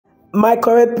My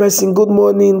correct person, good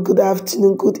morning, good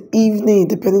afternoon, good evening,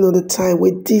 depending on the time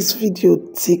where this video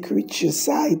take reach your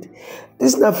side.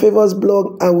 This is our favors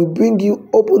blog, and we bring you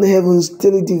Open Heavens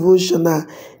daily devotional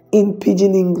in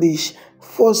Pidgin English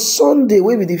for Sunday,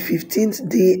 will be the 15th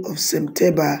day of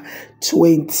September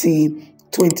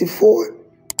 2024.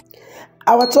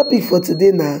 Our topic for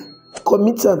today now,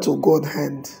 commit unto God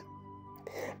hand.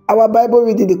 Our Bible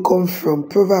reading they come from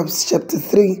Proverbs chapter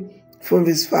 3 from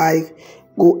verse 5.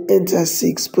 Go enter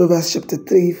 6. Proverbs chapter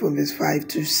 3 from verse 5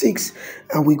 to 6.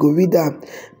 And we go read that.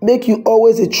 Make you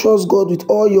always a trust God with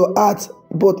all your heart,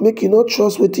 but make you not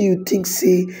trust what you think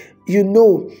say you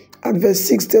know. And verse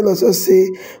 6 tell us say,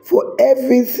 for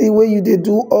everything where you they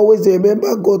do, always they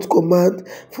remember God's command.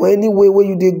 For any way where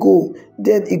you they go,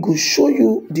 then it will show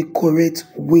you the correct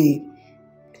way.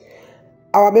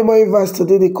 Our memory verse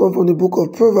today they come from the book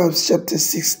of Proverbs chapter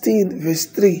 16 verse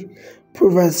 3.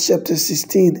 Proverbs chapter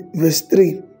 16 verse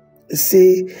 3.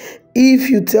 Say, if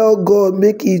you tell God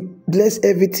make He bless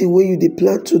everything where you they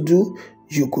plan to do,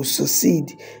 you go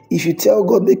succeed. If you tell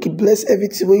God make He bless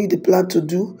everything where you they plan to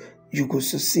do, you go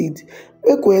succeed.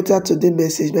 Make we enter today's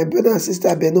message. My brother and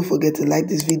sister, don't forget to like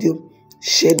this video,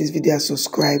 share this video, and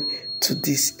subscribe to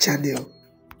this channel.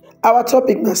 Our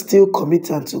topic now still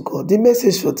commit unto God. The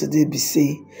message for today be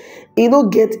say, you no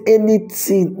get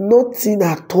anything, nothing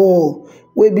at all,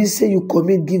 where be say you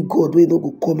commit give God, where no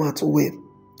go come out well.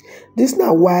 This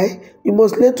now why you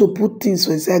must learn to put things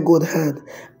for inside God's hand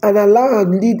and allow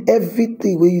Him lead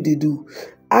everything where you they do.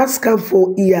 Ask Him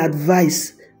for His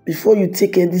advice before you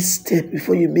take any step,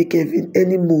 before you make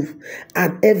any move,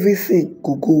 and everything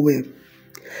go well.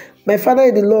 My father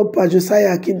in the Lord, Pa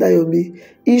Josiah Akindayomi,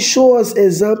 he show us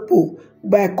example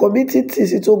by committing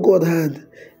things into God's hand.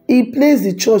 He placed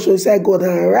the church inside God's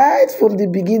hand right from the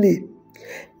beginning.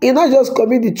 He not just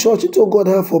commit the church into God's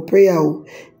hand for prayer.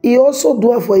 He also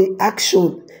do it for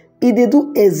action. He they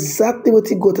do exactly what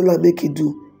God tell him make He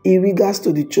do in regards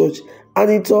to the church. And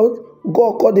he thought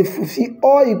God called to fulfill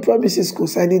all His promises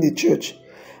concerning the church.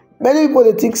 Many people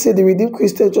they think say the Redeemed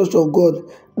Christian Church of God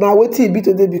now wait till it be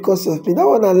today because of me. That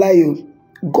one I lie you.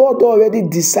 God already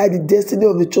decided the destiny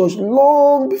of the church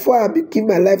long before I give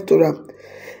my life to Him.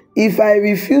 If I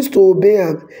refuse to obey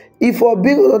Him, if I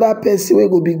bring another person will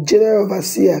go be general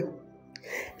overseer,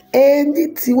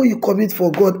 anything where you commit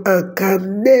for God and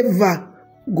can never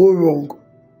go wrong.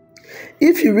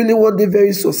 If you really want to be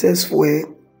very successful,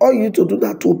 all you need to do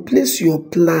now to place your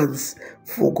plans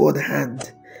for God's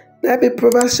hand. Now,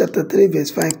 Proverbs chapter 3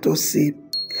 verse 5 to say,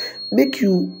 make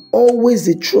you always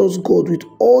trust God with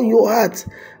all your heart,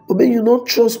 but make you not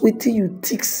trust what you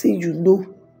think say you know.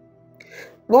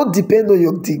 Not depend on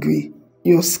your degree,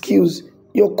 your skills,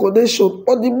 your connection,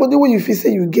 or the money when you feel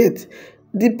say you get.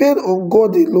 Depend on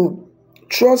God alone.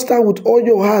 Trust Him with all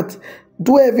your heart.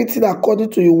 Do everything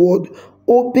according to your word.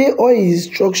 Obey all His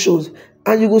instructions,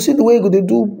 and you go see the way He go to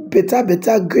do better,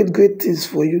 great things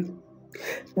for you.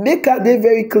 Make her dey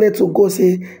very clear to God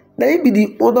say, now you be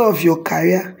the owner of your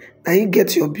career, now you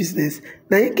get your business,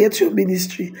 now you get your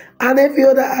ministry, and every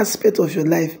other aspect of your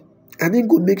life. And He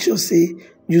go make sure say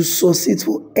you succeed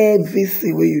for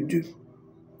everything where you do.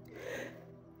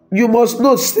 You must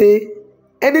not say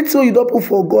anything you don't put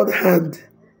for God's hand,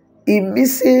 it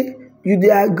means say you dey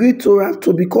agree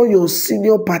to become your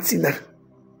senior partner.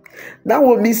 That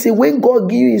one means say when God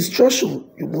give you instruction,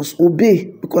 you must obey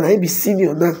because I be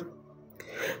senior now.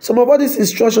 Some of all these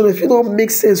instructions, if it don't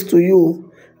make sense to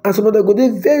you, and some of them go dey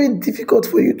very difficult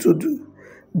for you to do.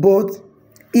 But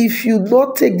if you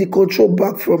not take the control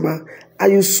back from her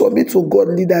and you submit to God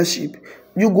leadership,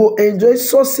 you go enjoy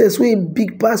success wey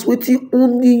big pass wetin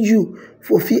only you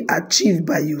for fit achieve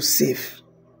by yourself.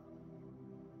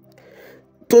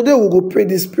 Today we go pray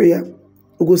this prayer.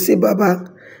 We go say,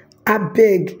 Baba, I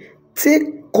beg,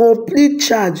 take complete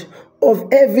charge of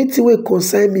everything wey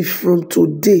concern me from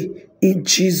today in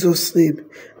Jesus' name.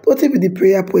 Don't take the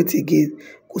prayer point again.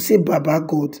 Go say, Baba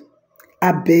God,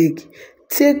 I beg,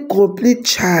 take complete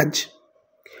charge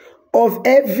of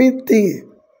everything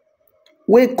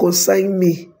wey concern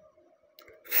me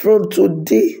from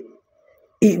today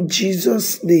in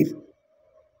Jesus' name.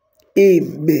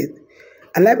 Amen.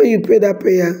 I like when you pray that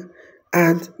prayer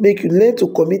and make you learn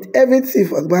to commit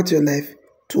everything about your life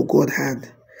to God's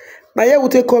hand. Now here we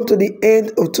take come to the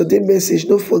end of today's message.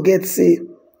 Don't forget, say,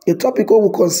 the topic we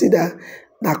will consider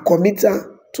now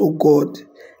committer to God.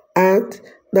 And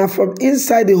now from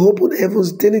inside the Open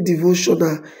Heavens daily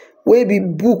devotional, where be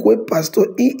book where Pastor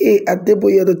E.A.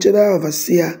 Adeboye, the General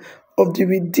Overseer of the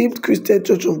Redeemed Christian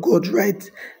Church of God, write.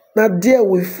 Now there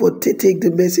we for take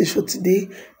the message for today.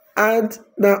 And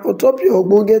now on top of your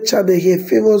ogbonge channel here,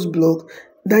 Favors Blog,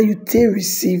 na you take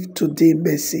receive today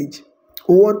message.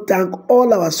 We want to thank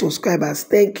all our subscribers.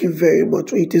 Thank you very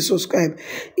much when you take subscribe.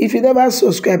 If you never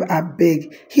subscribe, I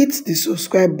beg, hit the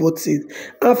subscribe button.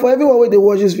 And for everyone wey dey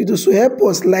watch this video, so help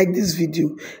us like this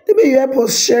video. Maybe you help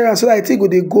us share am so that I think go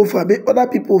dey go for make other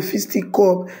people fit still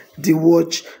come dey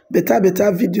watch better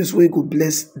videos wey go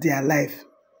bless their life.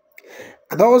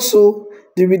 And also,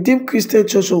 the Redeemed Christian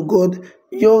Church of God,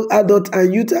 Young Adult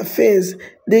and Youth Affairs,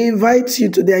 they invite you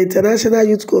to their International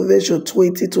Youth Convention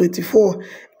 2024.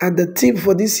 And the theme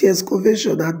for this year's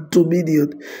convention is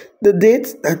Dominion. The date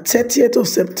is 30th of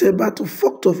September to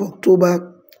 4th of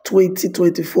October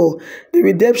 2024. The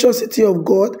Redemption City of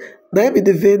God, now be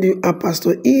the venue, and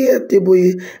Pastor E.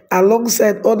 Teboye,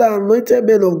 alongside other anointed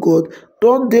men of God,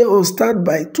 don dey on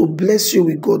standby to bless you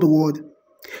with God's word.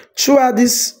 Throughout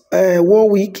this 1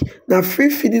 week, na free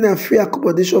feeding and free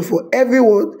accommodation for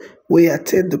everyone wey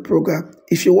attend the program.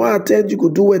 If you wan attend, you go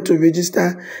do well to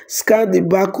register. Scan the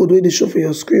barcode wey dey show for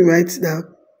your screen right now,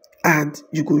 and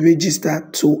you go register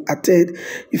to attend.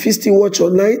 You fit still watch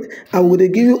online, and we go dey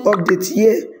give you update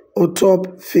here on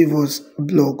top Favours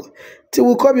blog. Till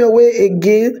we come your way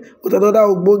again with another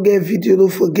ogbonge video, don't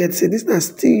forget, say this na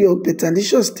still your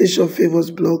Betalicious station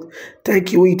Favours blog.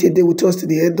 Thank you when you take there with us to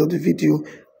the end of the video.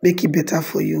 Make it better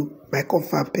for you, my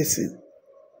confirmed person.